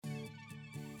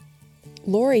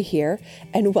Lori here,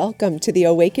 and welcome to the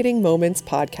Awakening Moments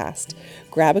podcast.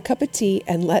 Grab a cup of tea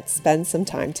and let's spend some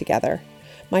time together.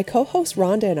 My co-host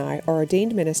Rhonda and I are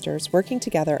ordained ministers working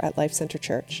together at Life Center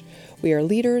Church. We are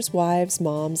leaders, wives,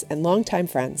 moms, and longtime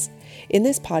friends. In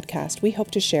this podcast, we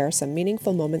hope to share some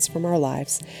meaningful moments from our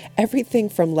lives, everything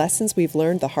from lessons we've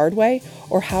learned the hard way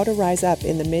or how to rise up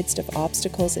in the midst of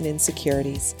obstacles and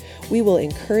insecurities. We will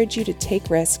encourage you to take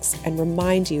risks and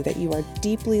remind you that you are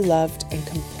deeply loved and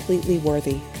completely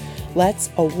worthy. Let's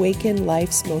awaken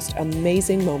life's most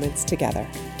amazing moments together.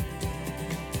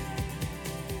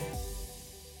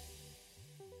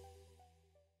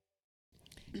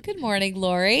 Good morning,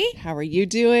 Lori. How are you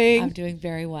doing? I'm doing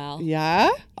very well. Yeah?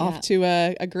 Off to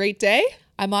a great day?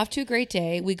 I'm off to a great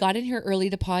day. We got in here early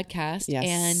to podcast, Yes.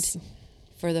 and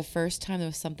for the first time, there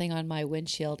was something on my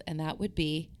windshield, and that would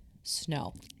be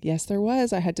snow. Yes, there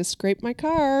was. I had to scrape my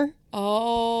car.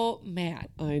 Oh, man.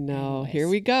 I know. Anyways. Here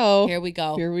we go. Here we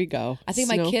go. Here we go. I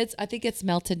think Snow. my kids, I think it's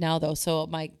melted now, though. So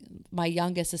my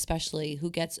youngest especially,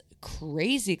 who gets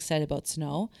crazy excited about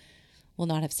snow, will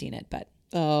not have seen it, but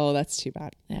Oh, that's too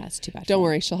bad. yeah, it's too bad. Don't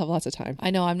worry. She'll have lots of time.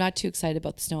 I know. I'm not too excited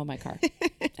about the snow in my car.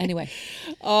 Anyway.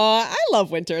 I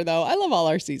love winter, though. I love all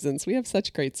our seasons. We have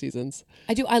such great seasons.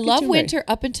 I do. I love too, winter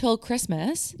up until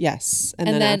Christmas. Yes. And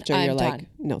And then then after I'm you're like, done.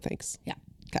 no, thanks. Yeah.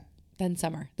 Okay. Then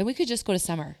summer. Then we could just go to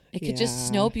summer. It could Yeah. just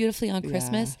snow beautifully on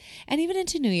Christmas and even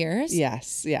into New Year's.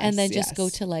 Yes. Yes. And then just go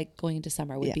yes. to like going into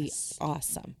summer would be Yes.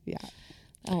 awesome. Yeah.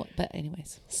 Oh, but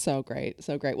anyways. So great.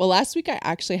 So great. Well, last week I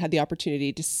actually had the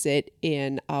opportunity to sit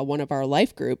in one of our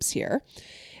life groups here.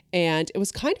 And it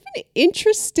was kind of an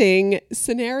interesting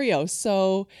scenario.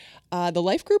 So the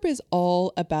life group is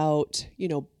all about,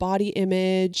 body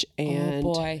image and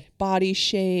body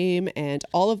shame and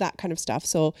all of that kind of stuff.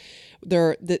 So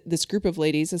this group of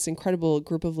ladies, this incredible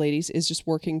group of ladies is just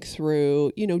working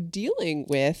through, dealing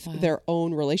with their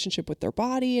own relationship with their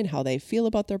body and how they feel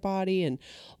about their body and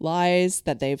lies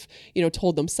that they've,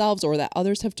 told themselves or that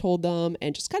others have told them,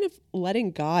 and just kind of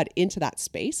letting God into that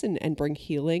space and bring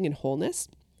healing and wholeness.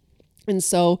 And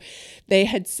so they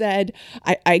had said,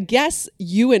 I guess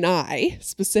you and I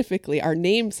specifically, our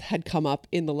names had come up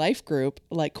in the life group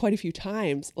like quite a few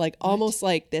times, like almost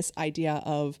like this idea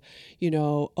of,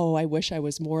 oh, I wish I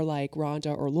was more like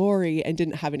Rhonda or Lori and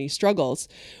didn't have any struggles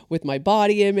with my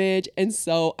body image. And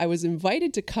so I was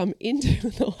invited to come into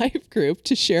the life group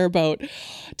to share to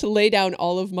lay down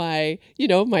all of my,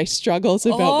 my struggles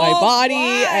about my body.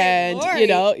 And, Lori.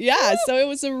 yeah. So it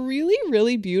was a really,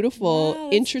 really beautiful, Wow,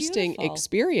 that's interesting beautiful.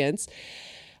 experience,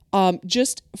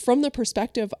 just from the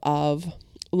perspective of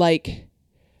like,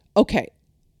 okay,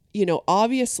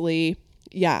 obviously,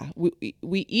 yeah,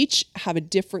 we each have a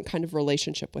different kind of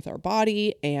relationship with our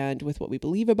body and with what we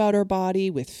believe about our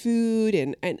body, with food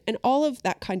and all of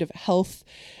that kind of health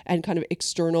and kind of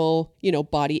external,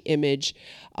 body image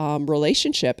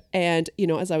relationship. And,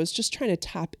 as I was just trying to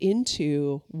tap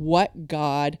into what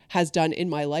God has done in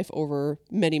my life over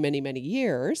many, many, many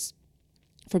years,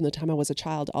 from the time I was a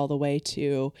child all the way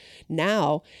to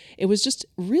now, it was just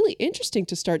really interesting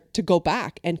to start to go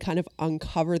back and kind of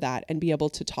uncover that and be able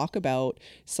to talk about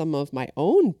some of my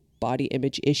own body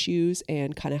image issues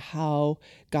and kind of how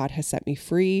God has set me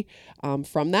free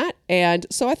from that. And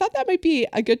so I thought that might be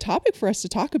a good topic for us to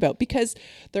talk about, because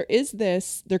there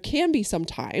can be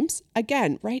sometimes,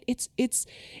 again, right?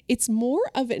 It's more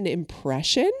of an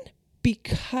impression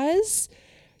because,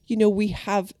 we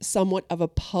have somewhat of a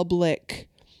public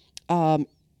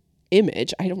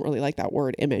image. I don't really like that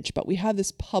word image, but we have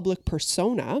this public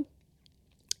persona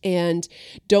and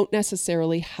don't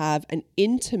necessarily have an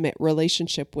intimate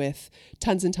relationship with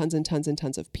tons and tons and tons and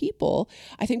tons of people.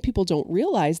 I think people don't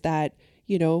realize that,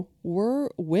 we're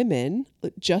women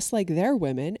just like they're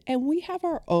women, and we have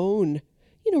our own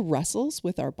wrestles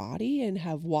with our body and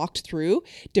have walked through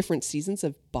different seasons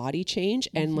of body change.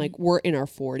 And like, we're in our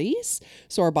 40s.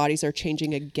 So our bodies are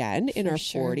changing again in our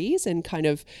 40s and kind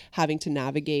of having to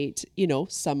navigate,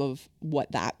 some of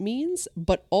what that means.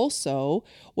 But also,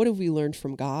 what have we learned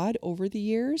from God over the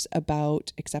years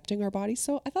about accepting our bodies?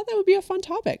 So I thought that would be a fun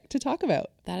topic to talk about.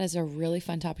 That is a really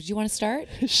fun topic. Do you want to start?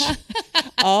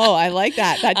 Oh, I like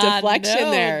that deflection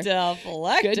there.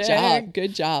 Deflecting. Good job.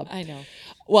 Good job. I know.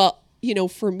 Well,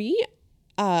 for me,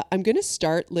 I'm going to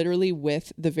start literally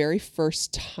with the very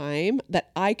first time that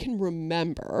I can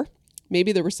remember.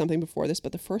 Maybe there was something before this,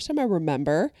 but the first time I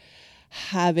remember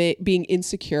being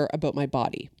insecure about my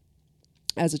body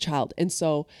as a child. And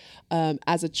so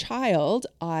as a child,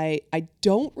 I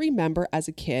don't remember as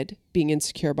a kid being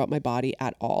insecure about my body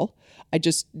at all. I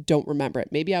just don't remember it.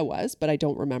 Maybe I was, but I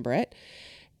don't remember it.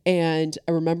 And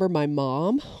I remember my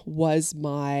mom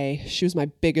she was my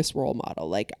biggest role model.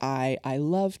 Like I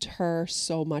loved her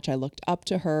so much. I looked up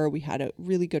to her. We had a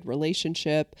really good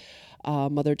relationship,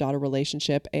 mother-daughter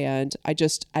relationship. And I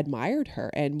just admired her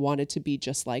and wanted to be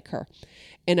just like her.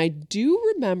 And I do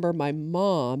remember my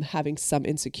mom having some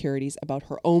insecurities about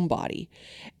her own body.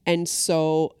 And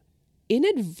so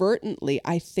inadvertently,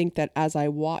 I think that as I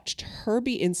watched her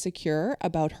be insecure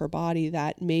about her body,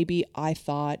 that maybe I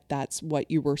thought that's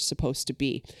what you were supposed to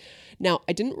be. Now,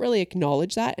 I didn't really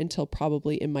acknowledge that until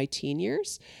probably in my teen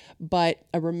years, but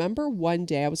I remember one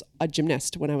day I was a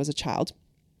gymnast when I was a child,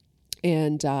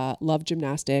 and loved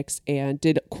gymnastics and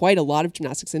did quite a lot of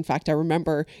gymnastics. In fact, I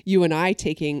remember you and I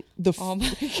taking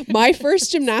my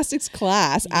first gymnastics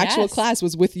class, actual class,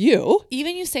 was with you.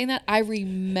 Even you saying that, I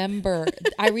remember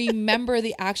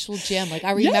the actual gym. Like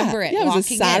I remember it. Yeah, it was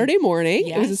a Saturday morning.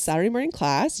 Yes. It was a Saturday morning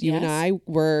class. You and I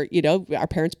were, our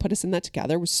parents put us in that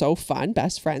together. It was so fun,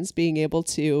 best friends, being able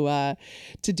to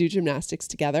do gymnastics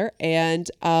together. And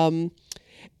I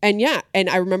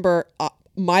remember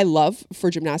my love for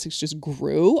gymnastics just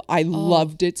grew. I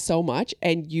loved it so much.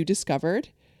 And you discovered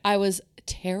I was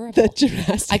terrible. that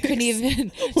gymnastics I couldn't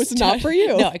even was not for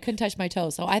you. No, I couldn't touch my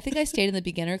toes. So I think I stayed in the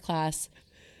beginner class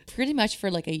pretty much for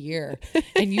like a year,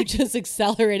 and you just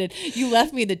accelerated. You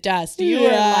left me in the dust. You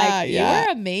were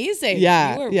amazing.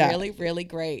 Yeah. You were really, really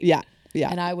great. Yeah. Yeah.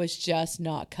 And I was just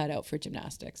not cut out for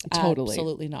gymnastics. Totally.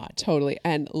 Absolutely not. Totally.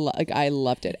 And I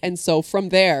loved it. And so from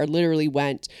there, literally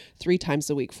went 3 times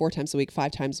a week, 4 times a week,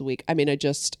 5 times a week. I mean, I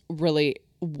just really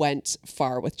went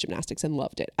far with gymnastics and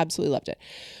loved it. Absolutely loved it.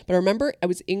 But I remember I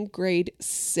was in grade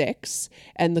 6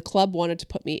 and the club wanted to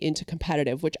put me into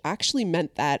competitive, which actually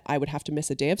meant that I would have to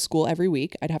miss a day of school every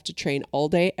week. I'd have to train all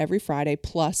day, every Friday,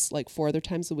 plus like 4 other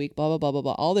times a week, blah, blah, blah, blah,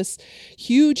 blah. All this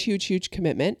huge, huge, huge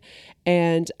commitment.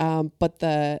 And, but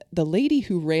the lady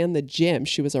who ran the gym,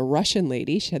 she was a Russian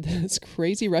lady. She had this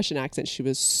crazy Russian accent. She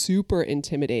was super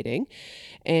intimidating.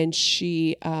 And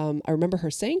she, I remember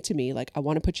her saying to me, like, I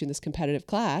want to put you in this competitive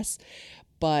class,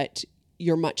 but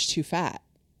you're much too fat.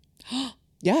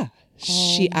 Yeah.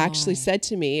 She actually said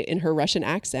to me in her Russian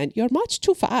accent, you're much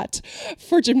too fat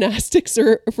for gymnastics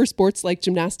or for sports like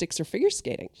gymnastics or figure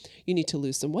skating. You need to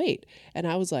lose some weight. And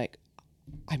I was like,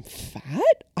 I'm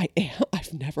fat? I am.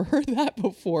 I've never heard that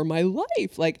before in my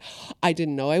life. Like, I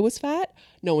didn't know I was fat.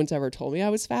 No one's ever told me I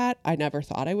was fat. I never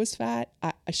thought I was fat.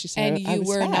 She said and I you was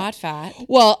were fat. not fat.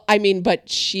 Well, I mean, but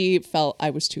she felt I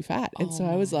was too fat. And so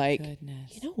I was like,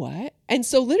 goodness. you know what? And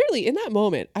so literally in that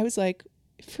moment, I was like,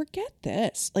 forget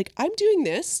this. Like, I'm doing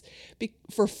this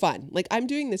for fun. Like, I'm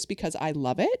doing this because I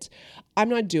love it. I'm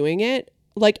not doing it.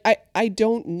 Like, I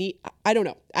don't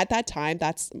know. At that time,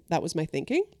 that was my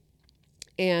thinking.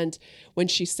 And when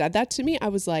she said that to me, I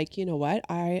was like, you know what?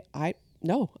 I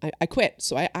quit.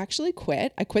 So I actually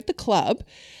quit. I quit the club.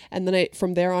 And then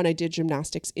from there on, I did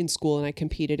gymnastics in school and I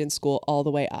competed in school all the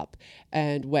way up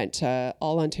and went to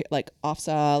all Ontario, like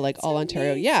OFSA, like all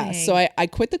Ontario. Yeah. So I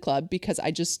quit the club because I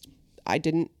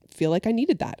didn't feel like I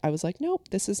needed that. I was like, nope,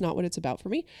 this is not what it's about for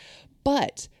me.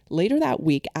 But later that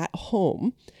week at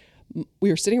home, we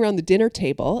were sitting around the dinner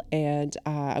table and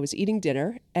I was eating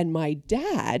dinner and my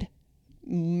dad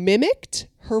mimicked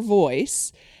her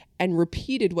voice and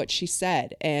repeated what she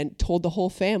said and told the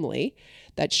whole family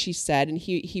that she said, and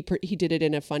he did it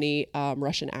in a funny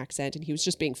Russian accent, and he was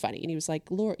just being funny, and he was like,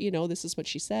 Laura, this is what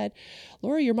she said,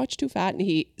 Laura, you're much too fat.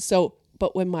 And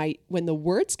but when the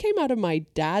words came out of my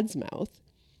dad's mouth,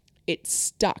 it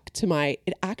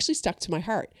actually stuck to my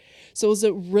heart. So it was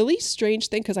a really strange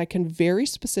thing because I can very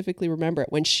specifically remember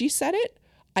it. When she said it,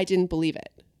 I didn't believe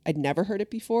it. I'd never heard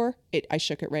it before. I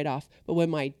shook it right off. But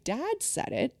when my dad said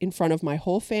it in front of my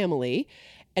whole family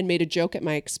and made a joke at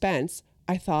my expense,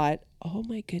 I thought, oh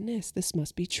my goodness, this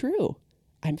must be true.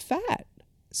 I'm fat.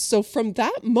 So from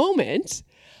that moment,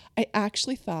 I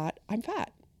actually thought I'm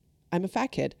fat. I'm a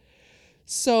fat kid.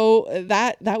 So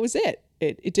that was it.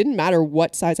 It didn't matter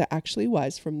what size I actually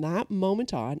was. From that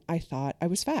moment on, I thought I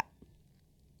was fat.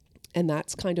 And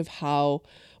that's kind of how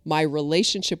my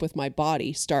relationship with my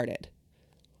body started.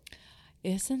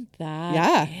 Isn't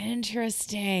that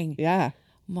interesting? Yeah.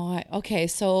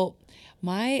 So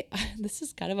this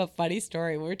is kind of a funny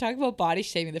story. When we were talking about body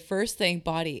shaming, the first thing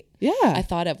I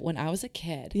thought of when I was a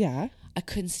kid, I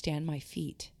couldn't stand my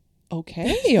feet.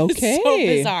 Okay. So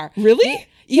bizarre. Really?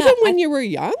 Yeah, Even when you were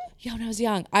young? Yeah, when I was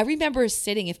young. I remember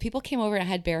sitting, if people came over and I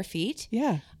had bare feet,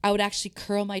 I would actually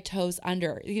curl my toes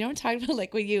under. You know what I'm talking about?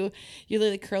 Like when you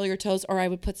literally curl your toes, or I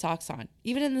would put socks on.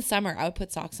 Even in the summer, I would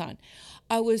put socks on.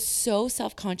 I was so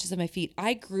self-conscious of my feet.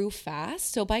 I grew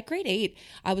fast. So by grade 8,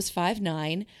 I was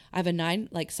 5'9". I have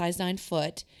a size 9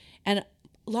 foot. And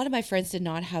a lot of my friends did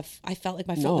not have, I felt like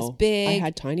my foot No, was big. I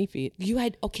had tiny feet. You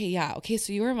had, okay, yeah. Okay,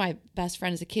 so you were my best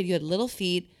friend as a kid. You had little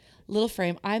feet, little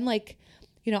frame. I'm like,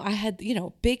 you know, I had, you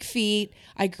know, big feet.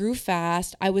 I grew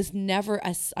fast. I was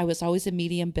always a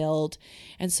medium build.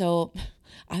 And so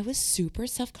I was super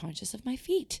self-conscious of my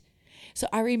feet. So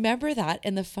I remember that.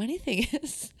 And the funny thing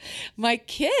is my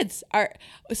kids are,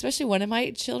 especially one of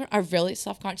my children, are really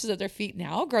self-conscious of their feet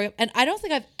now growing up. And I don't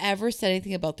think I've ever said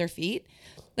anything about their feet.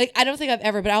 Like, I don't think I've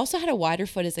ever, but I also had a wider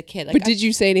foot as a kid. Like, but did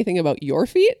you say anything about your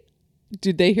feet?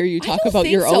 Did they hear you talk about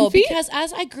your own feet? Because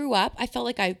as I grew up, I felt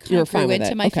like I kind of grew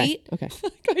into my feet. Okay.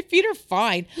 My feet are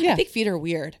fine. Yeah. I think feet are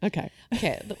weird. Okay.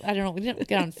 I don't know. We didn't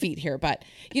get on feet here, but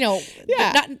you know,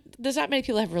 yeah. There's not many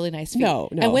people that have really nice feet. No.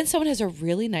 And when someone has a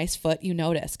really nice foot, you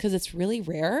notice because it's really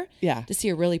rare to see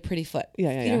a really pretty foot.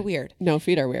 Yeah. Feet are weird. No,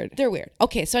 feet are weird. They're weird.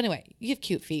 Okay. So anyway, you have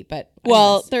cute feet, but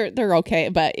well, they're okay.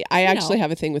 But I actually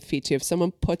have a thing with feet too. If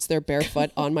someone puts their bare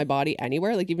foot on my body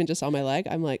anywhere, like even just on my leg,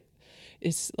 I'm like,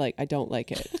 it's like, I don't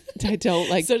like it. I don't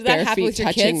like so does that bare happen feet with your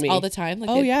touching kids me all the time?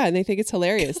 Like yeah, and they think it's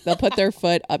hilarious. They'll put their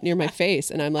foot up near my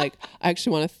face, and I'm like, I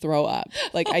actually want to throw up.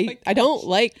 Like I don't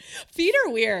like feet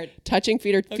are weird. Touching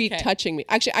feet or feet touching me.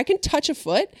 Actually, I can touch a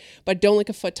foot, but don't like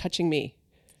a foot touching me.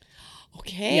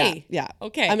 Okay. Yeah.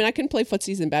 Okay. I mean, I can play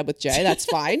footsies in bed with Jay. That's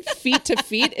fine. Feet to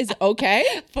feet is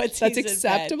okay. That's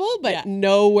acceptable, but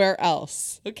nowhere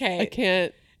else. Okay. I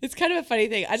can't. It's kind of a funny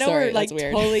thing. I know we're like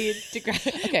totally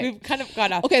okay. We've kind of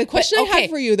gone off. Okay, the question I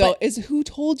have for you though is who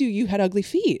told you had ugly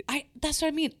feet? That's what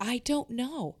I mean. I don't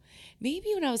know. Maybe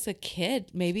when I was a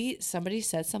kid, maybe somebody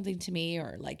said something to me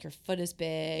or like your foot is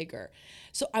big or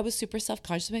so I was super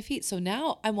self-conscious of my feet. So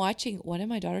now I'm watching one of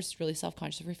my daughters is really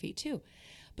self-conscious of her feet too.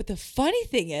 But the funny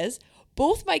thing is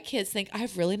both my kids think I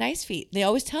have really nice feet. They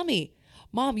always tell me,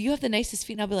 Mom, you have the nicest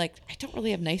feet. And I'll be like, I don't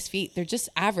really have nice feet. They're just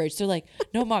average. They're like,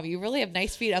 no, Mom, you really have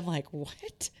nice feet. I'm like,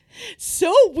 what?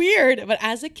 So weird. But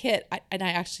as a kid, I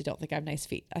actually don't think I have nice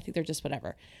feet. I think they're just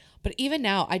whatever. But even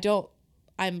now, I don't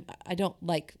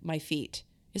like my feet.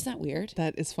 Isn't that weird?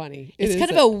 That is funny. It's kind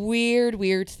of a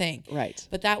weird thing. Right.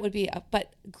 But that would be,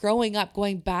 but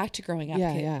going back to growing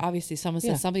up, obviously someone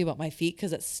said something about my feet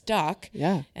because it stuck.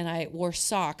 Yeah. And I wore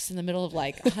socks in the middle of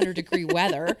like 100-degree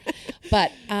weather.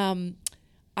 But,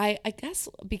 I guess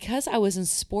because I was in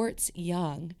sports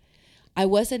young, I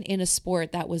wasn't in a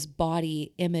sport that was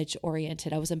body image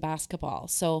oriented. I was in basketball.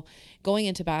 So going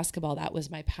into basketball, that was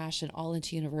my passion all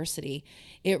into university.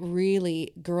 It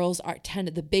really, girls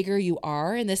tended, the bigger you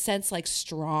are in the sense like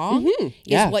strong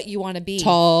is what you want to be.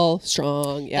 Tall,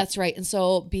 strong. Yeah. That's right. And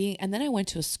so and then I went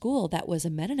to a school that was a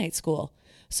Mennonite school.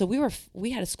 So we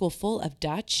had a school full of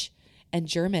Dutch and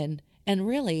German and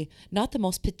really not the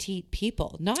most petite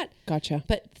people, Gotcha.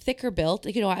 But thicker built.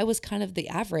 You know, I was kind of the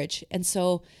average. And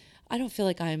so I don't feel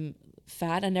like I'm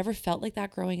fat. I never felt like that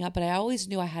growing up, but I always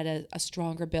knew I had a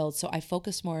stronger build. So I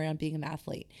focused more on being an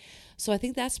athlete. So I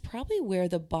think that's probably where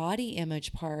the body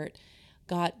image part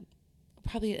got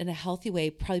probably in a healthy way,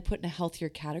 probably put in a healthier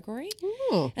category.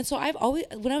 Oh. And so I've always,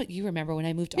 you remember when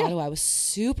I moved to Ottawa, I was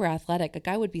super athletic. Like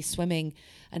I would be swimming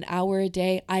an hour a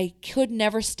day. I could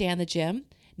never stand the gym.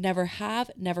 Never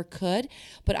have, never could,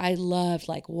 but I loved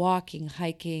like walking,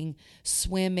 hiking,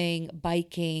 swimming,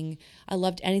 biking. I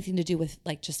loved anything to do with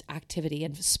like just activity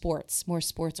and sports, more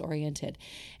sports oriented.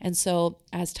 And so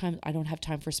I don't have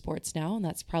time for sports now, and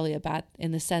that's probably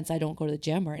in the sense I don't go to the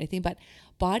gym or anything, but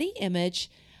body image,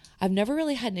 I've never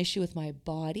really had an issue with my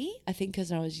body. I think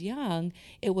because when I was young,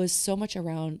 it was so much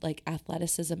around like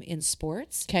athleticism in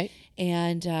sports. Okay.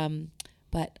 And,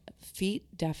 but feet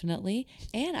definitely.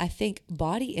 And I think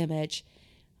body image,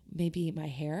 maybe my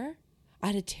hair. I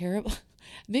had a terrible,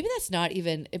 maybe that's not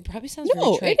even, it probably sounds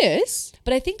really trite. No, it is.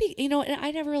 But I think, and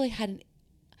I never really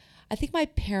I think my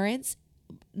parents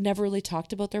never really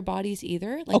talked about their bodies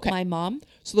either. Like my mom.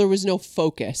 So there was no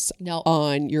focus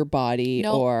on your body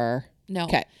or. No.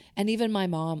 Okay. And even my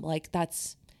mom, like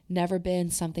that's never been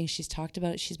something she's talked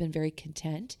about. She's been very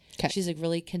content. Okay. She's a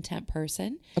really content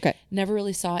person. Okay. Never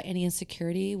really saw any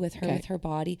insecurity with her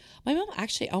body. My mom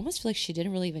actually almost feel like she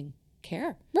didn't really even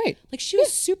care. Right. Like she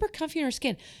was super comfy in her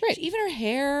skin. Right. Even her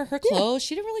hair, her clothes,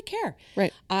 she didn't really care.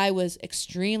 Right. I was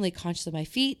extremely conscious of my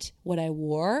feet, what I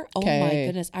wore. Oh my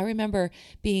goodness. I remember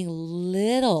being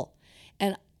little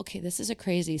and this is a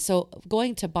crazy. So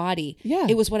going to body,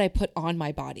 it was what I put on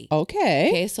my body.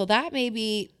 Okay. So that may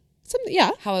be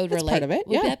how I would relate. Part of it.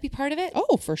 Would that be part of it?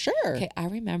 Oh, for sure. Okay, I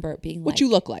remember it being what you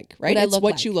look like, right? It's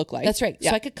what you look like. That's right. Yeah.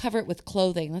 So I could cover it with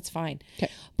clothing. That's fine.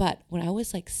 Okay. But when I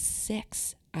was like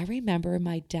 6, I remember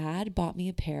my dad bought me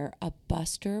a pair of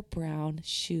Buster Brown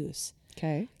shoes.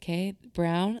 Okay.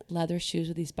 Brown leather shoes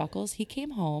with these buckles. He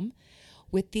came home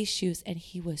with these shoes, and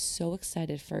he was so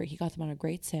excited he got them on a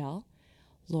great sale.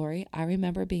 Lori, I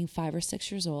remember being 5 or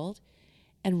 6 years old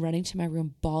and running to my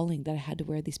room bawling that I had to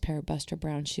wear these pair of Buster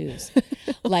Brown shoes.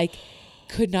 Like,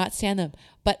 could not stand them.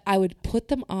 But I would put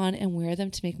them on and wear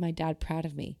them to make my dad proud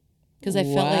of me. Because I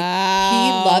felt like he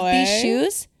loved these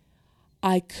shoes.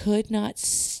 I could not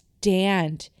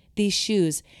stand these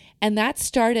shoes. And that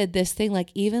started this thing,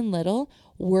 like even little,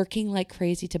 working like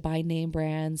crazy to buy name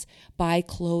brands, buy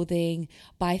clothing,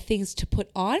 buy things to put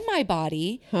on my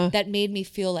body that made me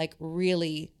feel like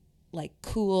really like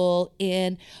cool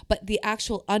in. But the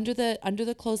actual under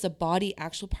the clothes, the body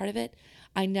actual part of it,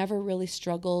 I never really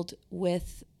struggled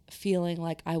with feeling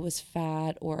like I was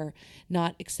fat or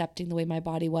not accepting the way my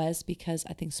body was, because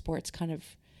I think sports kind of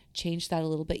changed that a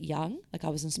little bit young. Like I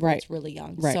was in sports really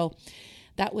young. Right. So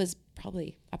that was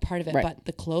probably a part of it. Right. But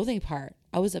the clothing part,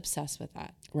 I was obsessed with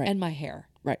that. Right. And my hair.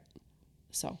 Right.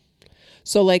 So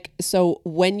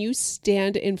when you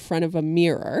stand in front of a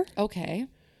mirror. Okay.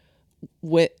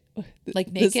 With like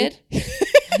naked?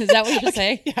 Is that what you're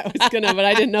saying? Yeah, I was gonna, but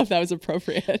I didn't know if that was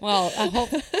appropriate. Well, I hope.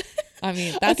 I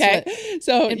mean, that's okay.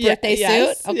 So in birthday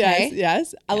suit. Okay.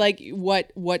 Yes. Yeah. Like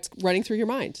what's running through your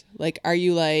mind? Like,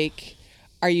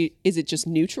 is it just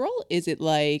neutral? Is it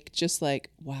like, just like,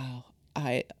 wow,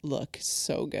 I look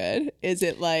so good? Is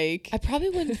it like, I probably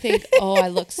wouldn't think, oh, I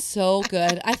look so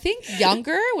good. I think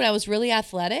younger, when I was really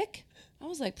athletic, I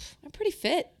was like, I'm pretty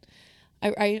fit.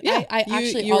 I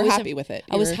actually you were happy with it.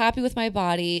 I was happy with my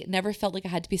body. Never felt like I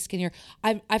had to be skinnier.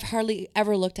 I've hardly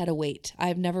ever looked at a weight.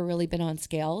 I've never really been on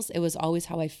scales. It was always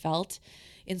how I felt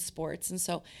in sports. And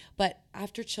so, but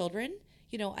after children,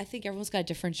 I think everyone's got a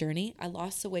different journey. I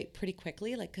lost the weight pretty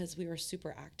quickly, like, because we were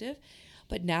super active.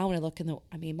 But now when I look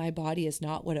my body is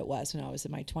not what it was when I was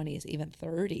in my 20s, even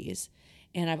 30s.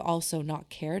 And I've also not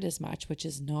cared as much, which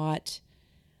is not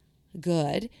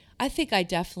good. I think I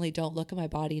definitely don't look at my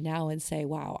body now and say,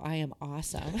 wow, I am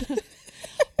awesome.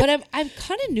 But I'm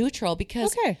kind of neutral,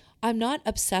 because I'm not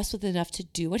obsessed with enough to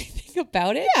do anything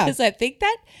about it. Because I think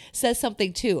that says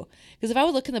something too. Because if I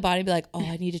would look in the body and be like, oh,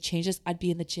 I need to change this, I'd be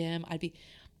in the gym.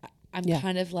 I'm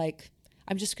kind of like,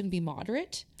 I'm just going to be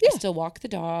moderate. I still walk the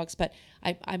dogs, but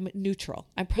I'm neutral.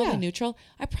 I'm probably neutral.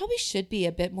 I probably should be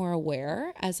a bit more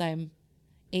aware as I'm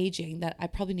aging that I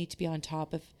probably need to be on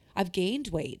top of. I've gained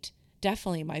weight.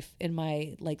 Definitely in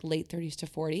my like late 30s to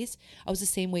 40s. I was the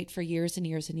same weight for years and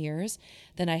years and years.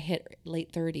 Then I hit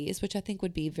late 30s, which I think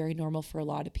would be very normal for a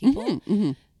lot of people. Mm-hmm,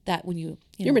 mm-hmm. That when your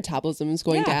metabolism is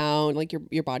going down, like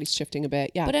your body's shifting a bit.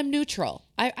 Yeah. But I'm neutral.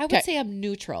 I would say I'm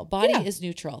neutral. Body is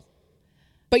neutral.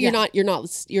 But you're not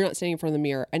standing in front of the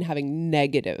mirror and having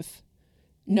negative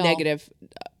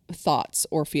thoughts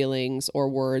or feelings or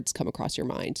words come across your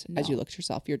mind as you look at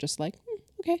yourself. You're just like,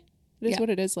 okay. It is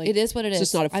what it is. Like, it is what it is.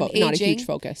 It's just not a huge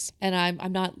focus. And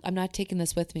I'm not taking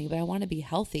this with me, but I want to be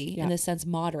healthy in the sense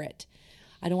moderate.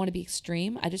 I don't want to be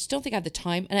extreme. I just don't think I have the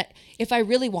time. And if I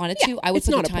really wanted to, I would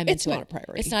put the time into it. It's not a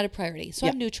priority. It's not a priority. So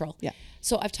I'm neutral. Yeah.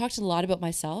 So I've talked a lot about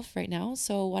myself right now.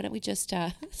 So why don't we just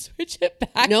switch it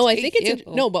back? No, I think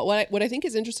but what I think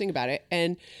is interesting about it,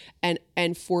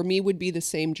 and for me would be the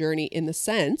same journey in the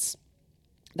sense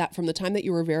that from the time that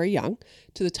you were very young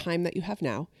to the time that you have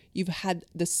now, you've had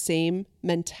the same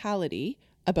mentality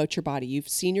about your body. You've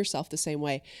seen yourself the same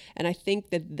way. And I think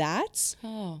that that's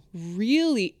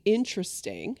really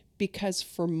interesting, because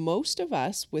for most of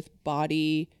us with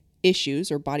body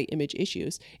issues or body image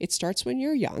issues, it starts when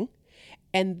you're young.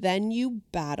 And then you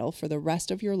battle for the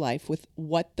rest of your life with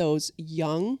what those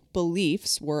young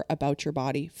beliefs were about your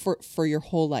body for your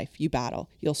whole life. You battle,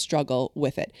 you'll struggle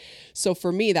with it. So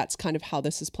for me, that's kind of how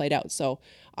this has played out. So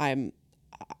I'm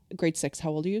grade 6. How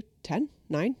old are you? 10,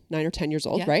 9 or 10 years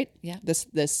old, right? Yeah.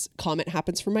 This comment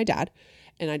happens from my dad,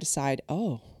 and I decide,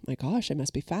 oh my gosh, I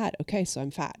must be fat. Okay. So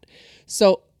I'm fat.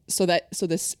 So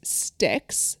this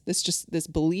sticks, this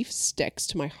belief sticks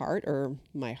to my heart or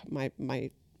my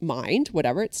mind,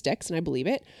 whatever, it sticks and I believe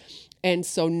it. And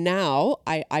so now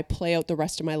I play out the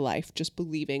rest of my life just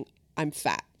believing I'm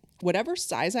fat. Whatever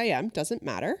size I am, doesn't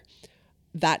matter.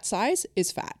 That size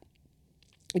is fat.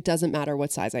 It doesn't matter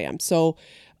what size I am. So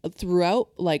throughout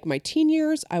like my teen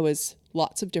years, I was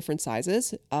lots of different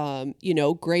sizes.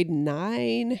 Grade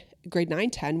 9,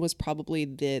 10 was probably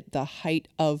the height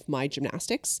of my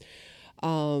gymnastics.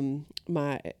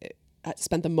 I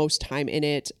spent the most time in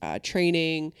it,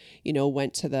 training,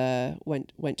 went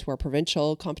to our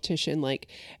provincial competition.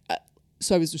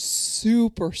 So I was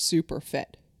super, super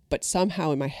fit, but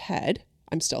somehow in my head,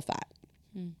 I'm still fat,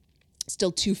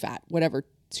 still too fat, whatever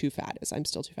too fat is. I'm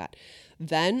still too fat.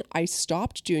 Then I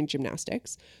stopped doing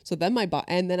gymnastics. So then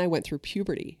and then I went through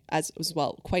puberty as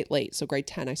well, quite late. So grade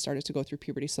 10, I started to go through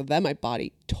puberty. So then my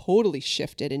body totally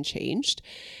shifted and changed.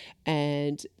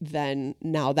 And then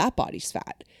now that body's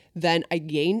fat. Then I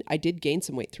did gain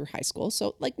some weight through high school.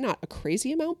 So like not a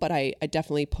crazy amount, but I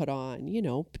definitely put on,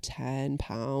 10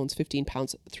 pounds, 15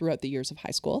 pounds throughout the years of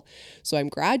high school. So I'm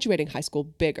graduating high school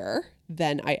bigger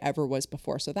than I ever was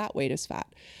before. So that weight is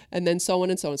fat. And then so on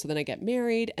and so on. So then I get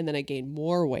married and then I gain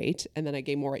more weight, and then I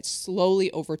gain more weight slowly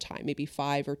over time, maybe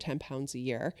 5 or 10 pounds a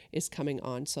year is coming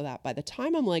on. So that by the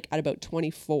time I'm like at about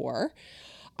 24,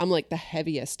 I'm like the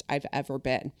heaviest I've ever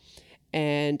been.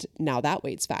 And now that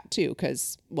weight's fat too,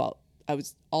 because,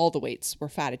 all the weights were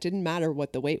fat. It didn't matter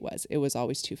what the weight was. It was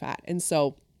always too fat. And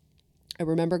so I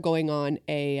remember going on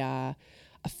a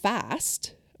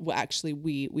fast. Well, actually,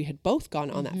 we had both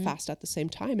gone on that fast at the same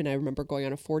time. And I remember going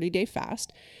on a 40-day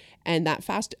fast. And that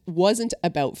fast wasn't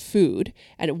about food,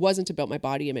 and it wasn't about my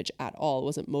body image at all. It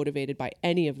wasn't motivated by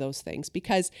any of those things,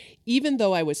 because even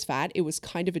though I was fat, it was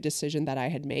kind of a decision that I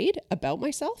had made about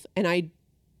myself. And I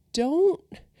don't...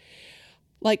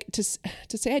 like to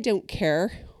say I don't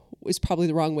care is probably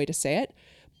the wrong way to say it,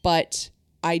 but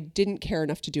I didn't care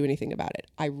enough to do anything about it.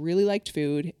 I really liked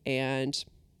food, and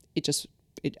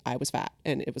I was fat,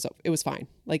 and it was fine.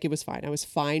 Like, it was fine. I was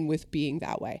fine with being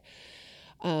that way.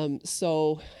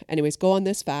 So anyways, go on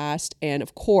this fast. And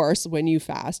of course, when you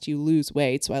fast, you lose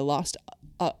weight. So I lost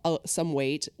some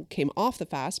weight, came off the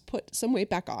fast, put some weight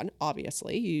back on.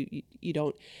 Obviously you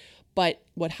don't. But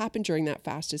what happened during that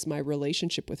fast is my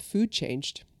relationship with food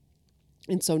changed.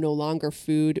 And so no longer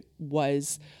food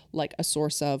was like a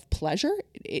source of pleasure.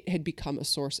 It had become a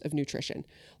source of nutrition.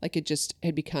 Like, it just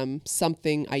had become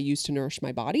something I used to nourish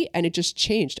my body, and it just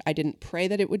changed. I didn't pray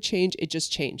that it would change. It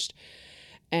just changed.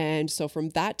 And so from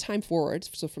that time forward,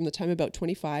 so from the time about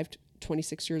 25 to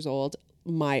 26 years old,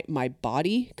 my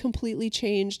body completely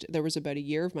changed. There was about a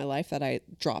year of my life that I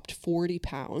dropped 40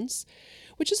 pounds,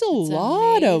 which is a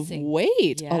lot of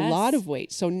weight, a lot of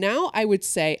weight. So now I would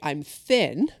say I'm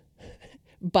thin,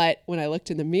 but when I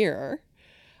looked in the mirror,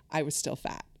 I was still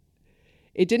fat.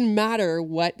 It didn't matter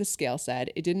what the scale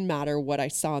said. It didn't matter what I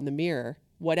saw in the mirror.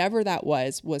 Whatever that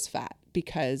was fat,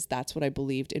 because that's what I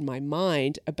believed in my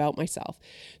mind about myself.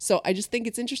 So I just think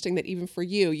it's interesting that even for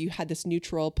you, you had this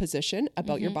neutral position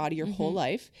about your body your whole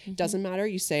life. Doesn't matter.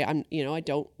 You say, I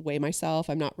don't weigh myself.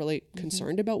 I'm not really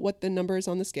concerned about what the number is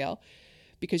on the scale,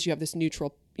 because you have this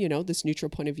neutral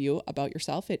point of view about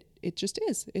yourself. It just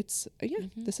is. It's,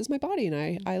 this is my body,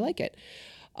 and I like it.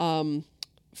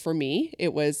 For me,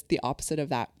 it was the opposite of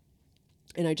that.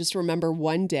 And I just remember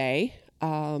one day,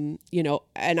 and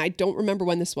I don't remember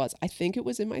when this was. I think it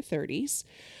was in my 30s.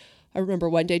 I remember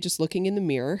one day just looking in the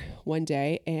mirror one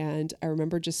day, and I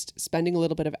remember just spending a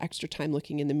little bit of extra time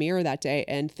looking in the mirror that day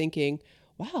and thinking,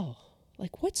 wow,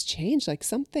 like, what's changed? Like,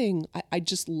 something, I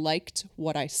just liked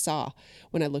what I saw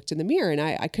when I looked in the mirror, and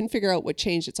I couldn't figure out what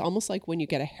changed. It's almost like when you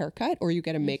get a haircut or you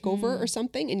get a makeover or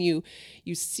something, and you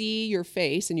see your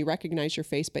face and you recognize your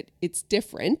face, but it's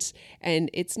different and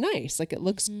it's nice. Like, it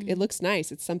looks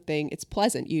nice. It's something, it's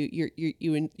pleasant.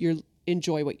 You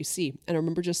enjoy what you see. And I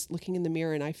remember just looking in the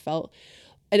mirror, and I felt,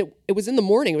 and it was in the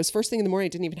morning. It was first thing in the morning. I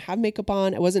didn't even have makeup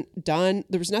on. I wasn't done.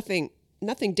 There was nothing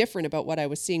different about what I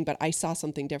was seeing, but I saw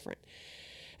something different.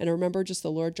 And I remember just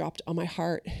the Lord dropped on my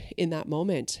heart in that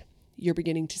moment, you're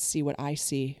beginning to see what I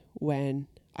see when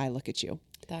I look at you.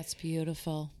 That's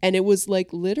beautiful. And it was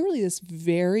like literally this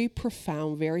very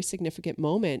profound, very significant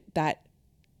moment that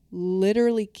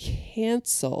literally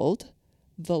canceled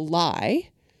the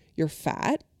lie, you're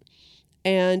fat,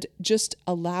 and just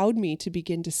allowed me to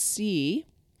begin to see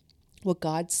what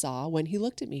God saw when he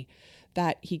looked at me,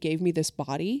 that he gave me this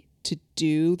body to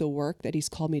do the work that he's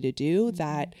called me to do,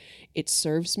 that it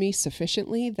serves me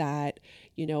sufficiently, that,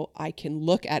 I can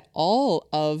look at all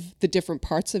of the different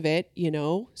parts of it,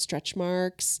 stretch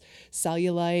marks,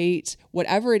 cellulite,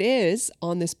 whatever it is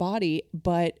on this body,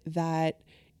 but that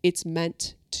it's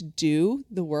meant to do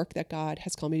the work that God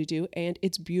has called me to do. And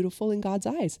it's beautiful in God's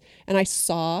eyes. And I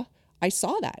saw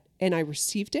that, and I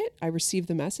received it. I received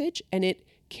the message, and it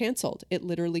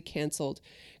literally canceled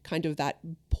kind of that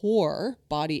poor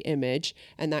body image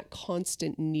and that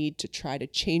constant need to try to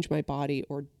change my body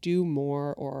or do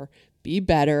more or be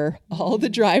better. All the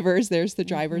drivers, there's the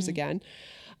drivers again.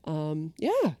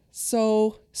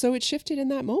 So it shifted in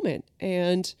that moment,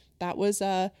 and that was,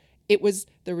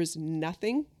 there was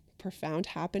nothing profound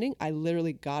happening. I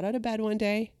literally got out of bed one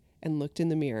day and looked in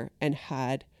the mirror and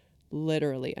had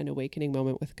literally an awakening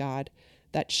moment with God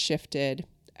that shifted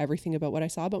everything about what I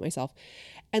saw about myself.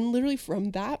 And literally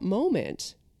from that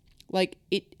moment, Like,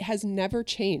 it has never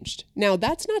changed. Now,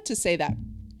 that's not to say that,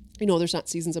 there's not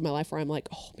seasons of my life where I'm like,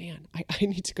 oh man, I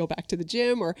need to go back to the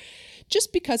gym, or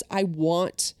just because I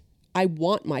want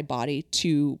my body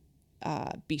to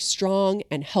be strong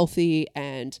and healthy.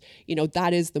 And,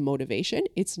 that is the motivation.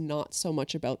 It's not so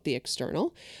much about the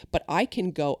external, but I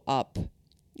can go up,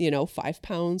 5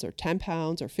 pounds or 10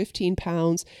 pounds or 15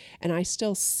 pounds, and I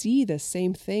still see the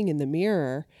same thing in the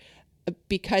mirror,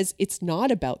 because it's not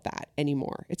about that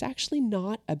anymore. It's actually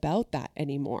not about that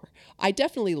anymore. I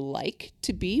definitely like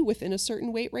to be within a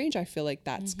certain weight range. I feel like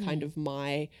that's kind of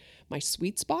my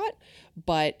sweet spot,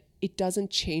 but it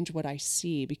doesn't change what I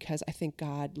see, because I think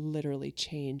God literally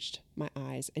changed my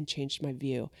eyes and changed my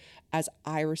view. As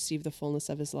I received the fullness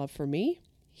of his love for me,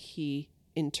 he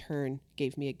in turn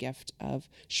gave me a gift of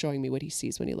showing me what he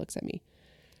sees when he looks at me.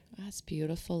 That's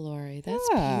beautiful, Lori. That's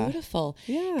beautiful.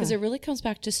 Yeah. Because it really comes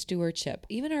back to stewardship.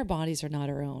 Even our bodies are not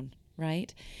our own,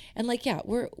 right? And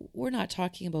we're not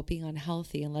talking about being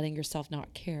unhealthy and letting yourself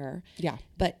not care. Yeah.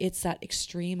 But it's that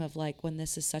extreme of when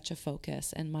this is such a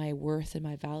focus, and my worth and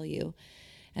my value,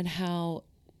 and how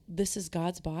this is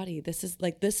God's body. This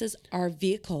is our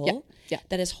vehicle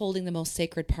that is holding the most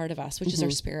sacred part of us, which is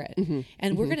our spirit.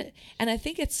 And and I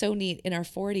think it's so neat in our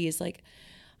 40s,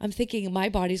 I'm thinking my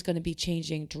body's going to be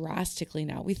changing drastically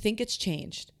now. We think it's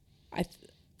changed. I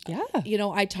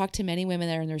talk to many women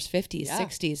that are in their 50s,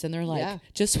 60s, and they're like,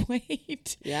 just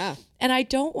wait. Yeah. And I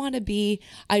don't want to be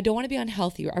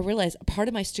unhealthy. I realize part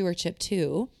of my stewardship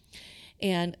too.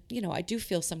 And, I do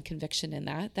feel some conviction in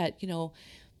that,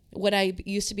 what I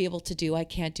used to be able to do, I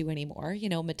can't do anymore,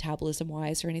 metabolism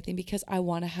wise or anything, because I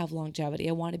want to have longevity.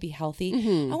 I want to be healthy.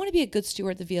 I want to be a good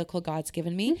steward of the vehicle God's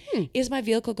given me. Is my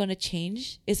vehicle going to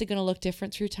change? Is it going to look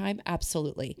different through time?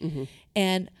 Absolutely.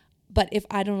 But if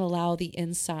I don't allow the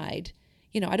inside,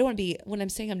 I don't want to be, when I'm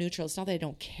saying I'm neutral, it's not that I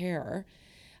don't care.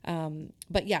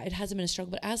 But yeah, it hasn't been a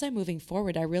struggle. But as I'm moving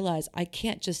forward, I realize I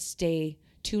can't just stay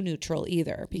too neutral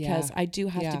either, because I do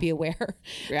have to be aware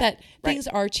that things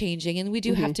are changing, and we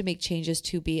do have to make changes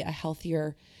to be a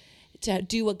healthier, to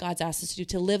do what God's asked us to do,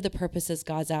 to live the purposes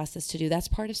God's asked us to do. That's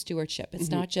part of stewardship.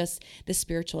 It's not just the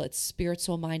spiritual, it's spirit,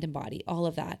 soul, mind, and body, all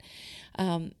of that.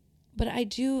 But I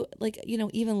do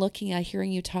even looking at,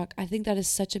 hearing you talk, I think that is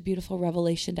such a beautiful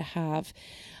revelation to have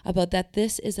about that.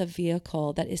 This is a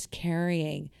vehicle that is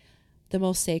carrying the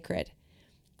most sacred,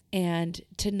 and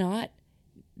to not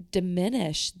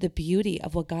diminish the beauty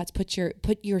of what God's put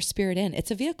your spirit in. It's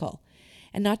a vehicle,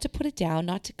 and not to put it down,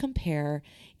 not to compare.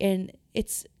 And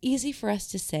it's easy for us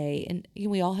to say, and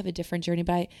we all have a different journey,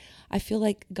 but I feel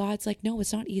like God's like, no,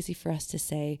 it's not easy for us to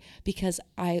say, because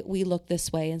we look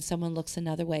this way and someone looks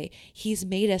another way. He's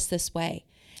made us this way.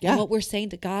 Yeah. And what we're saying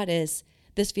to God is,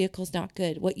 this vehicle is not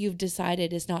good. What you've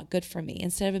decided is not good for me.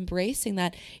 Instead of embracing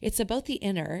that, it's about the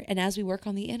inner. And as we work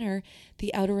on the inner,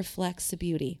 the outer reflects the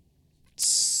beauty.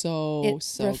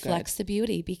 It reflects the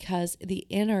beauty, because the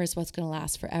inner is what's going to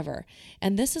last forever.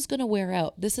 And this is going to wear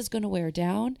out. This is going to wear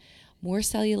down. More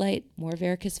cellulite, more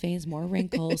varicose veins, more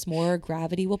wrinkles, more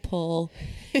gravity will pull,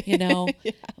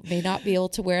 may not be able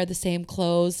to wear the same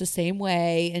clothes the same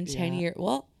way in 10 years.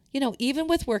 Well, even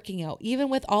with working out, even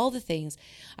with all the things,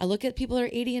 I look at people that are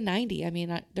 80 and 90. I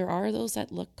mean, there are those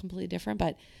that look completely different,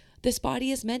 but this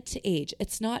body is meant to age.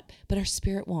 It's not, but our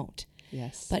spirit won't.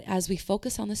 Yes. But as we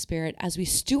focus on the spirit, as we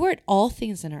steward all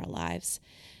things in our lives,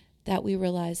 that we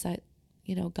realize that,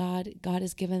 God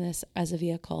has given this as a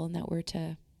vehicle, and that we're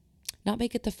to not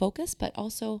make it the focus, but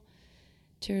also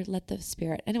to let the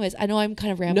spirit. Anyways, I know I'm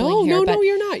kind of rambling here. No,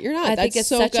 you're not. You're not. I think it's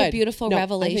so such good. a beautiful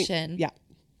revelation.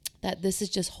 That this is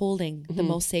just holding the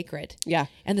most sacred. Yeah.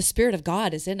 And the Spirit of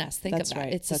God is in us. Think That's of that.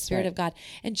 right. It's the Spirit of God.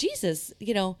 And Jesus,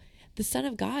 the Son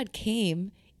of God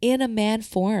came in a man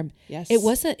form. Yes.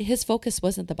 His focus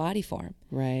wasn't the body form.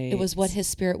 Right. It was what his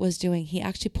spirit was doing. He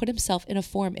actually put himself in a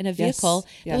form, in a vehicle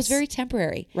that was very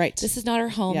temporary. Right. This is not our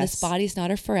home. This body's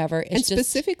not our forever. It's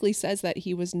specifically says that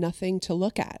he was nothing to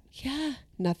look at. Yeah.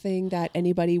 Nothing that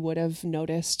anybody would have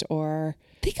noticed or...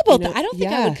 Think about that. I don't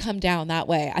think I would come down that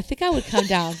way. I think I would come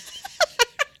down...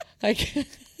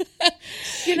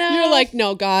 You're like,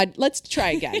 no, God, let's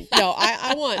try again. No,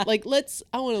 I want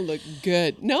to look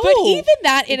good. No, but even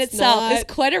that in itself is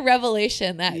quite a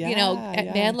revelation that,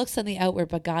 man looks on the outward,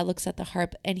 but God looks at the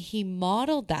heart. And he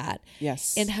modeled that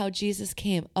in how Jesus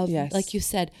came like you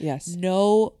said,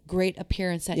 no great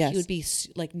appearance that he would be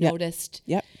noticed.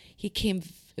 Yep. He came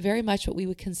very much what we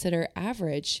would consider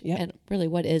average. And really,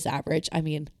 what is average? I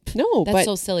mean, that's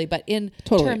so silly, but in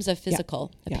terms of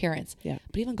physical appearance. Yeah.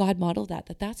 But even God modeled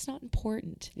that's not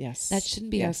important. Yes. That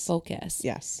shouldn't be our focus.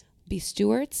 Yes. Be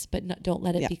stewards, but don't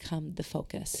let it become the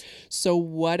focus. So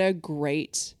what a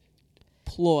great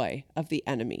ploy of the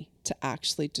enemy to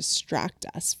actually distract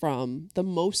us from the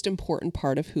most important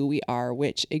part of who we are,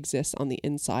 which exists on the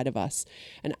inside of us,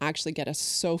 and actually get us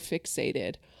so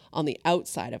fixated on the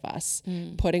outside of us,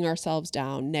 putting ourselves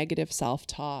down, negative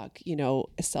self-talk,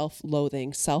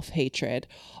 self-loathing, self-hatred,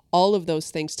 all of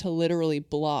those things to literally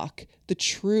block the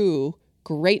true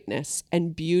greatness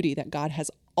and beauty that God has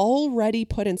already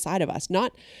put inside of us.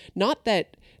 Not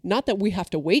that we have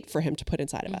to wait for him to put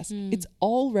inside of us. It's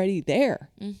already there.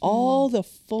 All the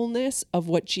fullness of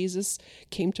what Jesus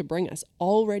came to bring us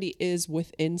already is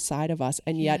within inside of us.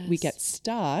 And yet we get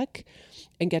stuck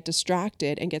and get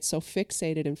distracted and get so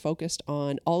fixated and focused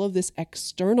on all of this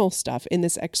external stuff in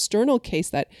this external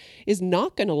case that is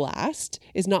not going to last,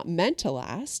 is not meant to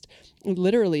last. It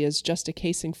literally is just a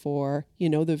casing for,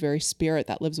 the very spirit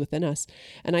that lives within us.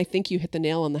 And I think you hit the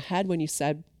nail on the head when you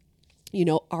said,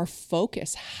 our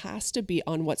focus has to be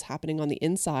on what's happening on the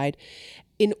inside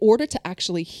in order to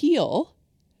actually heal,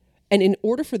 and in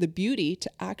order for the beauty to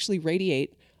actually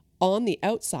radiate on the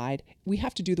outside. We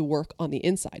have to do the work on the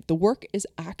inside. The work is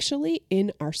actually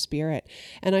in our spirit.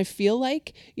 And I feel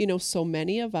like, so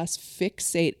many of us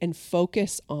fixate and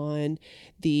focus on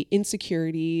the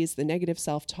insecurities, the negative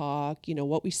self-talk,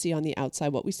 what we see on the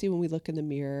outside, what we see when we look in the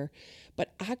mirror.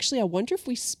 But actually, I wonder if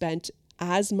we spent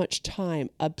as much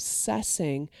time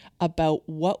obsessing about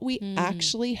what we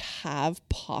actually have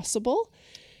possible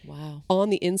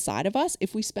on the inside of us,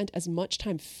 if we spent as much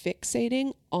time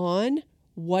fixating on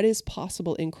what is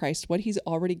possible in Christ, what he's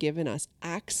already given us,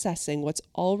 accessing what's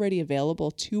already available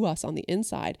to us on the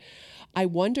inside, I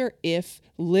wonder if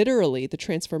literally the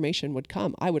transformation would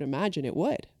come. I would imagine it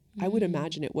would. I would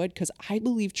imagine it would, because I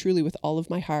believe truly with all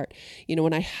of my heart,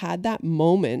 when I had that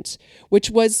moment, which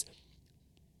was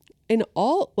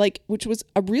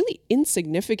a really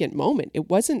insignificant moment. It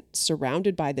wasn't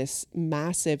surrounded by this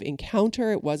massive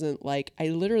encounter. It wasn't like I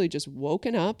literally just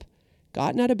woken up,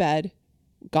 gotten out of bed,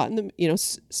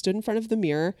 stood in front of the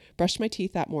mirror, brushed my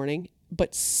teeth that morning,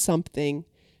 but something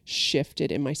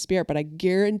shifted in my spirit. But I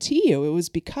guarantee you it was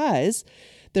because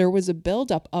there was a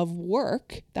buildup of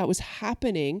work that was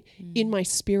happening in my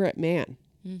spirit man.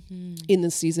 In the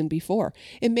season before.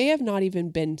 It may have not even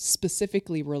been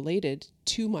specifically related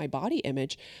to my body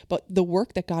image, but the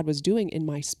work that God was doing in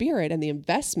my spirit and the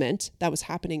investment that was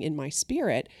happening in my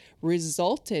spirit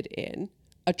resulted in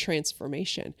a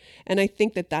transformation. And I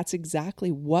think that that's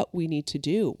exactly what we need to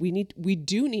do. We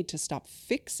do need to stop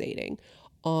fixating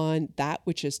on that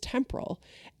which is temporal,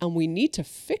 and we need to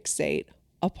fixate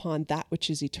upon that which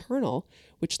is eternal,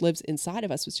 which lives inside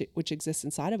of us, which exists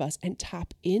inside of us, and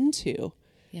tap into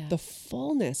the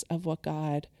fullness of what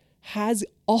God has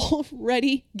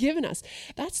already given us.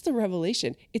 That's the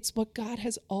revelation. It's what God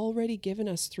has already given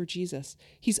us through Jesus.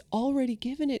 He's already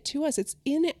given it to us. It's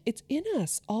in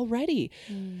us already.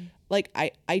 Like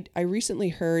I recently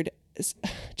heard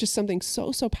just something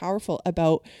so powerful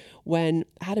about when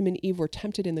Adam and Eve were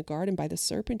tempted in the garden by the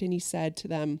serpent, and he said to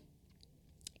them,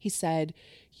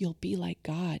 you'll be like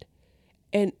God.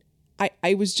 And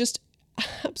I was just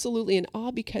absolutely in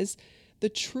awe, because the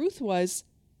truth was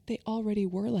they already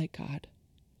were like God.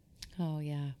 Oh,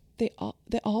 yeah. They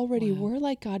already were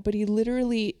like God, but he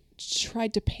literally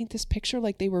tried to paint this picture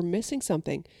like they were missing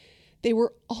something. They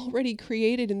were already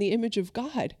created in the image of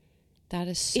God. That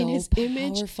is so in his powerful,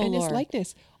 image and his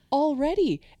likeness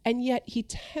already. And yet he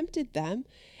tempted them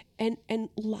and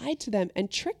lied to them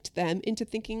and tricked them into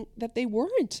thinking that they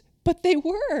weren't, but they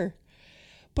were.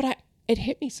 But it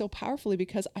hit me so powerfully,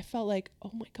 because I felt like, oh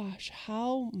my gosh,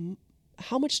 how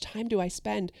much time do I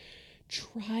spend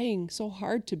trying so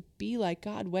hard to be like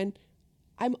God when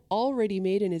I'm already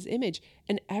made in his image,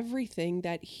 and everything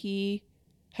that he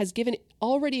has given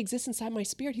already exists inside my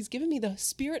spirit. He's given me the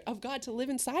Spirit of God to live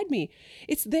inside me.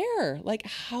 It's there. Like,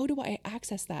 how do I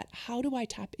access that? How do I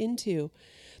tap into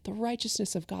the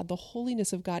righteousness of God, the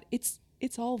holiness of God? It's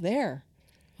all there.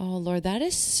 Oh, Lord, that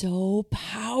is so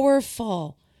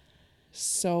powerful.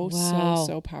 So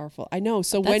powerful. I know.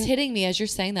 So that's hitting me as you're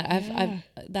saying that.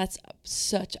 That's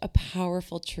such a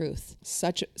powerful truth.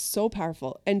 So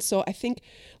powerful. And so I think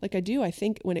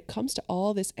when it comes to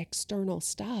all this external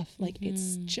stuff, like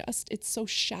it's so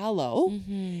shallow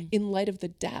in light of the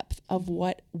depth of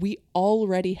what we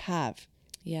already have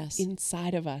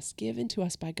inside of us, given to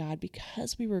us by God,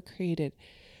 because we were created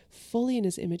fully in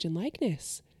his image and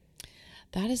likeness.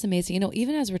 That is amazing.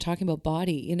 Even as we're talking about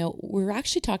body, we're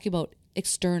actually talking about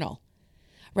external.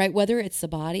 right? Whether it's the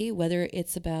body, whether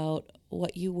it's about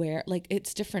what you wear, like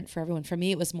it's different for everyone. For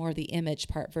me, it was more the image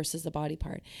part versus the body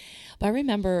part. But I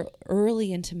remember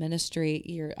early into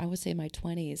ministry, I would say my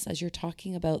 20s, as you're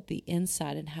talking about the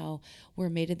inside and how we're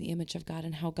made in the image of God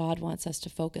and how God wants us to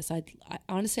focus. I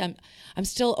honestly, I'm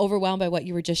still overwhelmed by what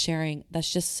you were just sharing.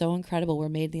 That's just so incredible. We're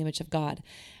made in the image of God.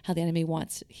 How the enemy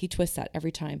he twists that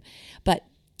every time. But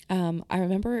I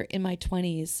remember in my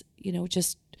 20s,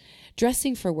 just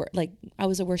dressing for work. Like I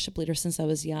was a worship leader since I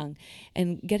was young,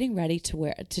 and getting ready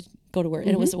to go to work.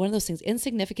 And it was one of those things,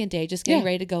 insignificant day, just getting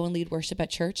ready to go and lead worship at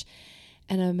church.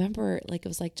 And I remember it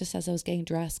was like, just as I was getting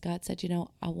dressed, God said,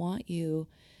 I want you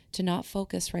to not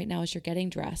focus right now as you're getting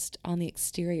dressed on the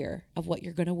exterior of what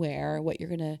you're going to wear,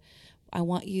 I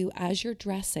want you as you're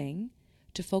dressing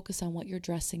to focus on what you're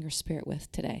dressing your spirit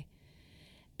with today.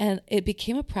 And it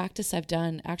became a practice I've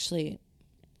done actually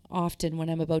often when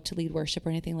I'm about to lead worship or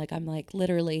anything. Like I'm like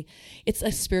literally, it's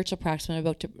a spiritual practice when I'm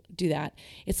about to do that.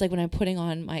 It's like when I'm putting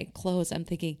on my clothes, I'm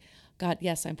thinking, God,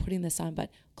 yes, I'm putting this on,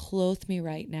 but clothe me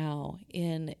right now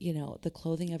in, the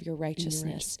clothing of your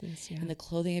righteousness, and the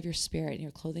clothing of your spirit and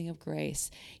your clothing of grace.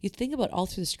 You think about all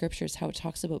through the scriptures how it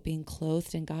talks about being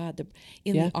clothed in God,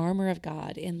 the armor of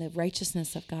God, in the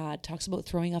righteousness of God. Talks about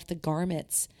throwing off the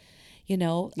garments,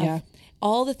 of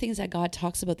all the things that God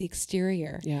talks about, the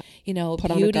exterior. Put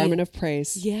beauty, on a garment of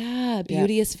praise. Beauty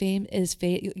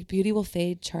will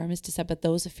fade, charm is deceptive, but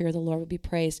those who fear the Lord will be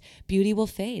praised. Beauty will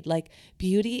fade. Like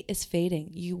beauty is fading.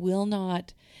 You will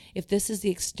not, if this is the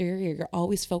exterior, you're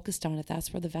always focused on it.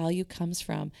 That's where the value comes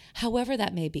from, however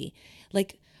that may be.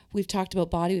 Like we've talked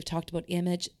about body, we've talked about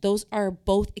image. Those are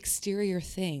both exterior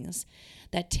things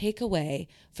that take away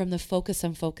from the focus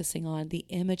I'm focusing on, the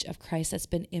image of Christ that's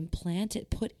been implanted,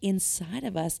 put inside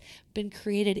of us, been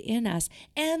created in us,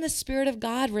 and the Spirit of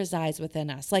God resides within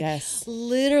us. Like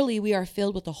literally we are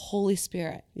filled with the Holy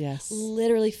Spirit. Yes.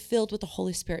 Literally filled with the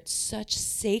Holy Spirit. Such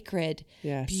sacred,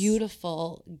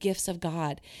 beautiful gifts of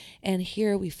God. And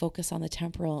here we focus on the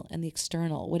temporal and the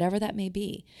external, whatever that may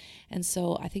be. And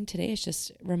so I think today is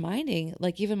just reminding,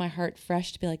 like even my heart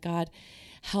fresh to be like, God,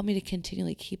 help me to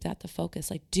continually keep that the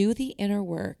focus. Like do the inner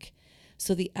work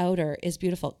so the outer is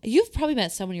beautiful. You've probably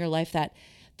met someone in your life that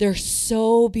they're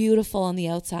so beautiful on the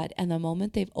outside, and the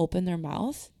moment they've opened their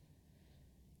mouth,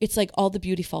 it's like all the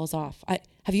beauty falls off.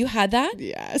 Have you had that?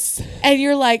 Yes. And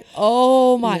you're like,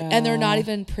 oh my, and they're not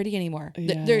even pretty anymore.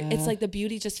 It's like the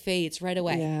beauty just fades right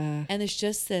away. Yeah. And there's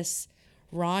just this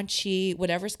raunchy,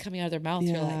 whatever's coming out of their mouth.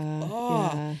 You're like,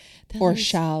 oh. Yeah. Or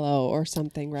shallow or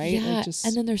something, right? Yeah.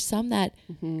 And then there's some that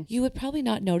you would probably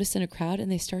not notice in a crowd, and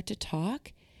they start to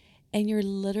talk, and you're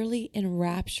literally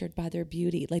enraptured by their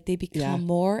beauty. Like they become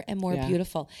more and more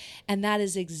beautiful. And that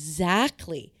is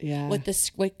exactly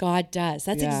what God does.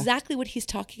 That's exactly what he's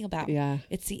talking about. Yeah.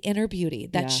 It's the inner beauty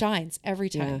that shines every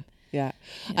time. Yeah.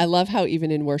 I love how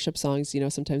even in worship songs,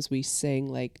 sometimes we sing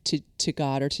like to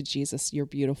God or to Jesus, you're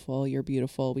beautiful, you're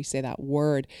beautiful. We say that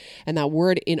word, and that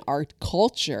word in our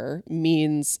culture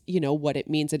means, what it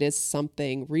means. It is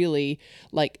something really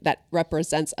like that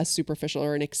represents a superficial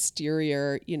or an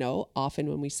exterior, often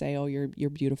when we say, oh, you're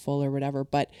beautiful or whatever.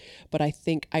 But I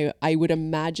think I would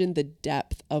imagine the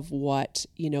depth of what,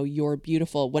 you're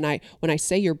beautiful. When I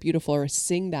say you're beautiful or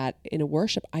sing that in a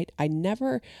worship, I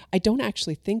don't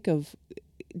actually think of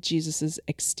Jesus's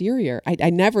exterior.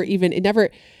 It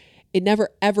never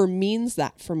ever means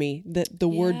that for me. The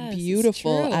word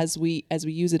beautiful, as we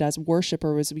use it as worship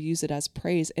or as we use it as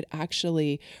praise, it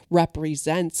actually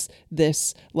represents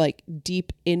this like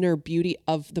deep inner beauty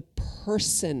of the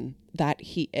person that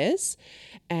he is.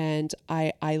 And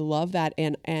I love that.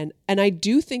 And I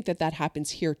do think that happens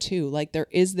here too. Like there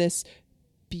is this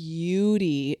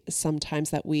beauty sometimes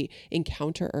that we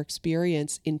encounter or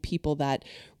experience in people that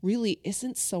really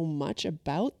isn't so much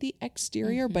about the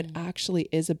exterior, but actually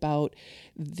is about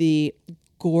the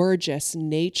gorgeous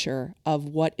nature of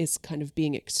what is kind of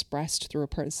being expressed through a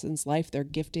person's life, their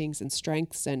giftings and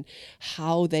strengths, and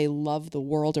how they love the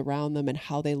world around them and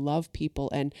how they love people.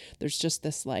 And there's just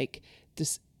this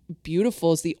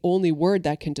beautiful is the only word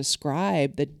that can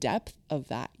describe the depth of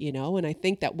that, and I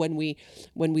think that when we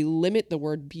limit the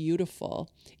word beautiful,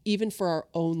 even for our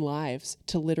own lives,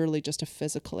 to literally just a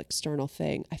physical external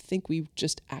thing, I think we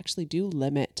just actually do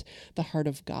limit the heart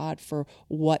of God for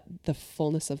what the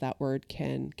fullness of that word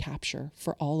can capture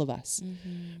for all of us,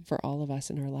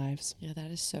 in our lives. Yeah,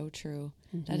 that is so true.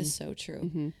 That is so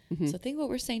true. So I think what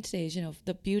we're saying today is,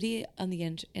 the beauty on the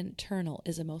internal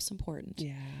is the most important.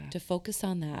 Yeah. To focus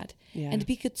on that and to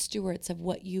be good stewards of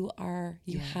what you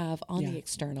have on the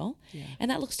external. Yeah. And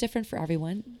that looks different for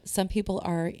everyone. Some people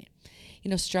are,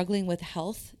 struggling with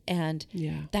health. And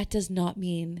Yeah. that does not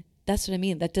mean, that's what I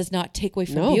mean. That does not take away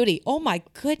from beauty. Oh my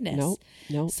goodness.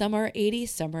 No. Some are 80,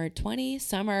 some are 20,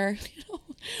 some are,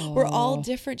 we're all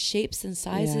different shapes and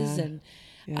sizes.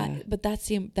 Yeah. And, but that's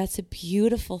a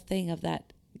beautiful thing of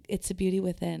that. It's a beauty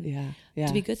within. Yeah.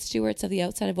 To be good stewards of the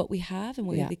outside of what we have and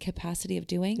what we have the capacity of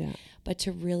doing, but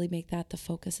to really make that the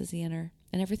focus is the inner,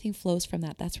 and everything flows from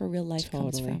that. That's where real life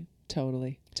comes from.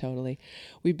 Totally.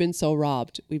 We've been so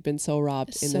robbed. We've been so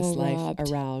robbed in this life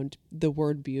around the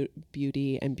word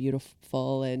beauty and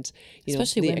beautiful, and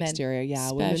especially the women. exterior. Yeah,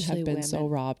 Especially women have been so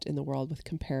robbed in the world with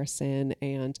comparison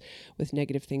and with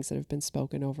negative things that have been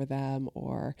spoken over them.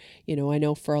 Or I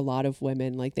know for a lot of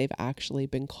women, like they've actually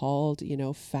been called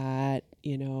fat,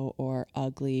 or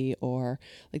ugly, or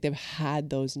like they've had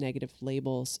those negative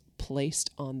labels placed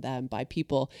on them by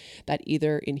people that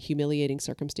either in humiliating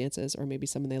circumstances or maybe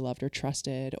someone they loved or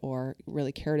trusted or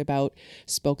really cared about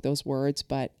spoke those words.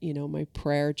 But my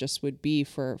prayer just would be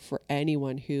for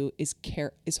anyone who is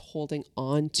holding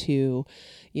on to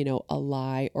a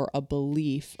lie or a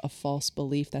belief, a false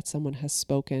belief that someone has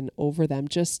spoken over them,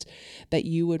 just that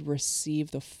you would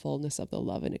receive the fullness of the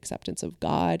love and acceptance of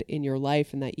God in your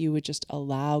life, and that you would just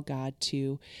allow God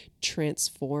to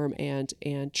transform and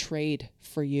trade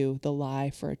for you the lie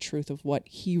for a truth of what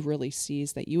he really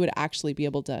sees, that you would actually be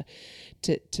able to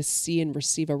see and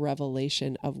receive a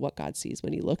revelation of what God sees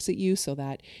when he looks at you, so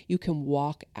that you can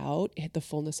walk out, hit the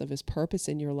fullness of his purpose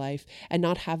in your life, and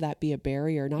not have that be a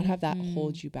barrier, not have that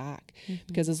hold you back.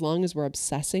 Because as long as we're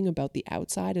obsessing about the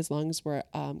outside, as long as we're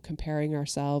comparing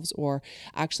ourselves or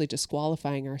actually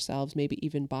disqualifying ourselves, maybe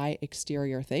even by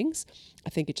exterior things, I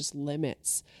think it just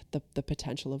limits the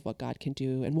potential of what God can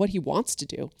do and what he wants to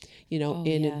do,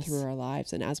 and through our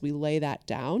lives. And as we lay that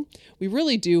down, we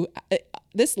really do.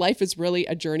 This life is really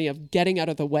a journey of getting out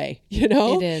of the way, It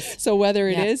is. So whether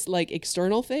it is like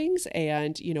external things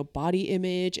and, body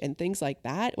image and things like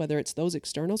that, whether it's those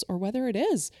externals or whether it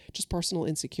is just personal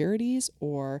insecurities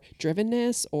or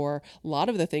drivenness or a lot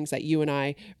of the things that you and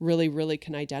I really, really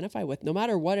can identify with, no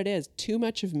matter what it is, too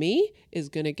much of me is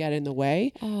going to get in the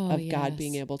way of God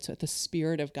being able to, the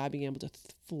Spirit of God being able to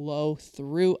flow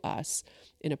through us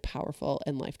in a powerful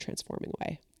and life transforming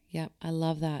way. Yeah, I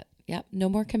love that. Yep. No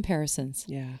more comparisons.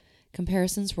 Yeah.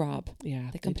 Comparisons rob. Yeah.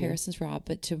 The comparisons rob.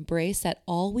 But to embrace that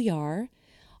all we are,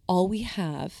 all we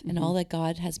have, and all that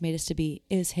God has made us to be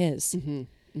is his.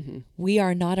 We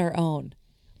are not our own.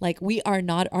 Like we are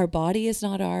not, our body is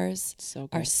not ours. So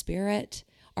good. Our spirit,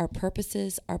 our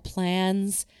purposes, our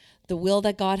plans, the will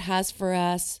that God has for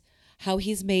us, how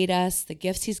he's made us, the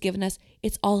gifts he's given us,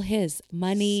 it's all his.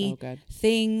 Money,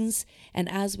 things. And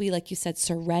as we, like you said,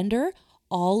 surrender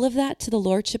all of that to the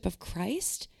Lordship of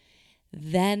Christ,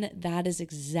 then that is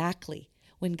exactly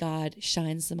when God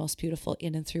shines the most beautiful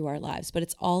in and through our lives. But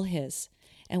it's all his,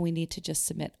 and we need to just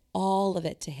submit all of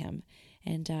it to him,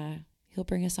 and he'll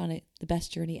bring us on the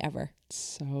best journey ever.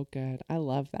 So good. I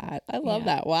love that. I love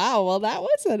that. Wow. Well, that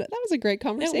was a great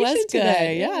conversation Good.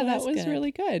 today. Yeah, that was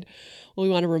really good. Well,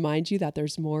 we want to remind you that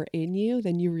there's more in you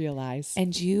than you realize.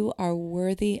 And you are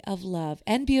worthy of love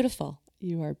and beautiful.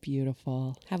 You are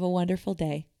beautiful. Have a wonderful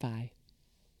day. Bye.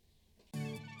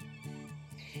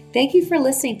 Thank you for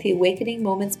listening to the Awakening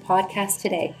Moments podcast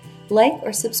today. Like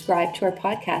or subscribe to our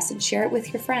podcast and share it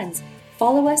with your friends.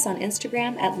 Follow us on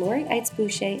Instagram at Lori Eitz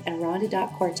Boucher and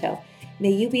Rhonda.Corto.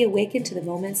 May you be awakened to the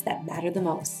moments that matter the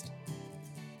most.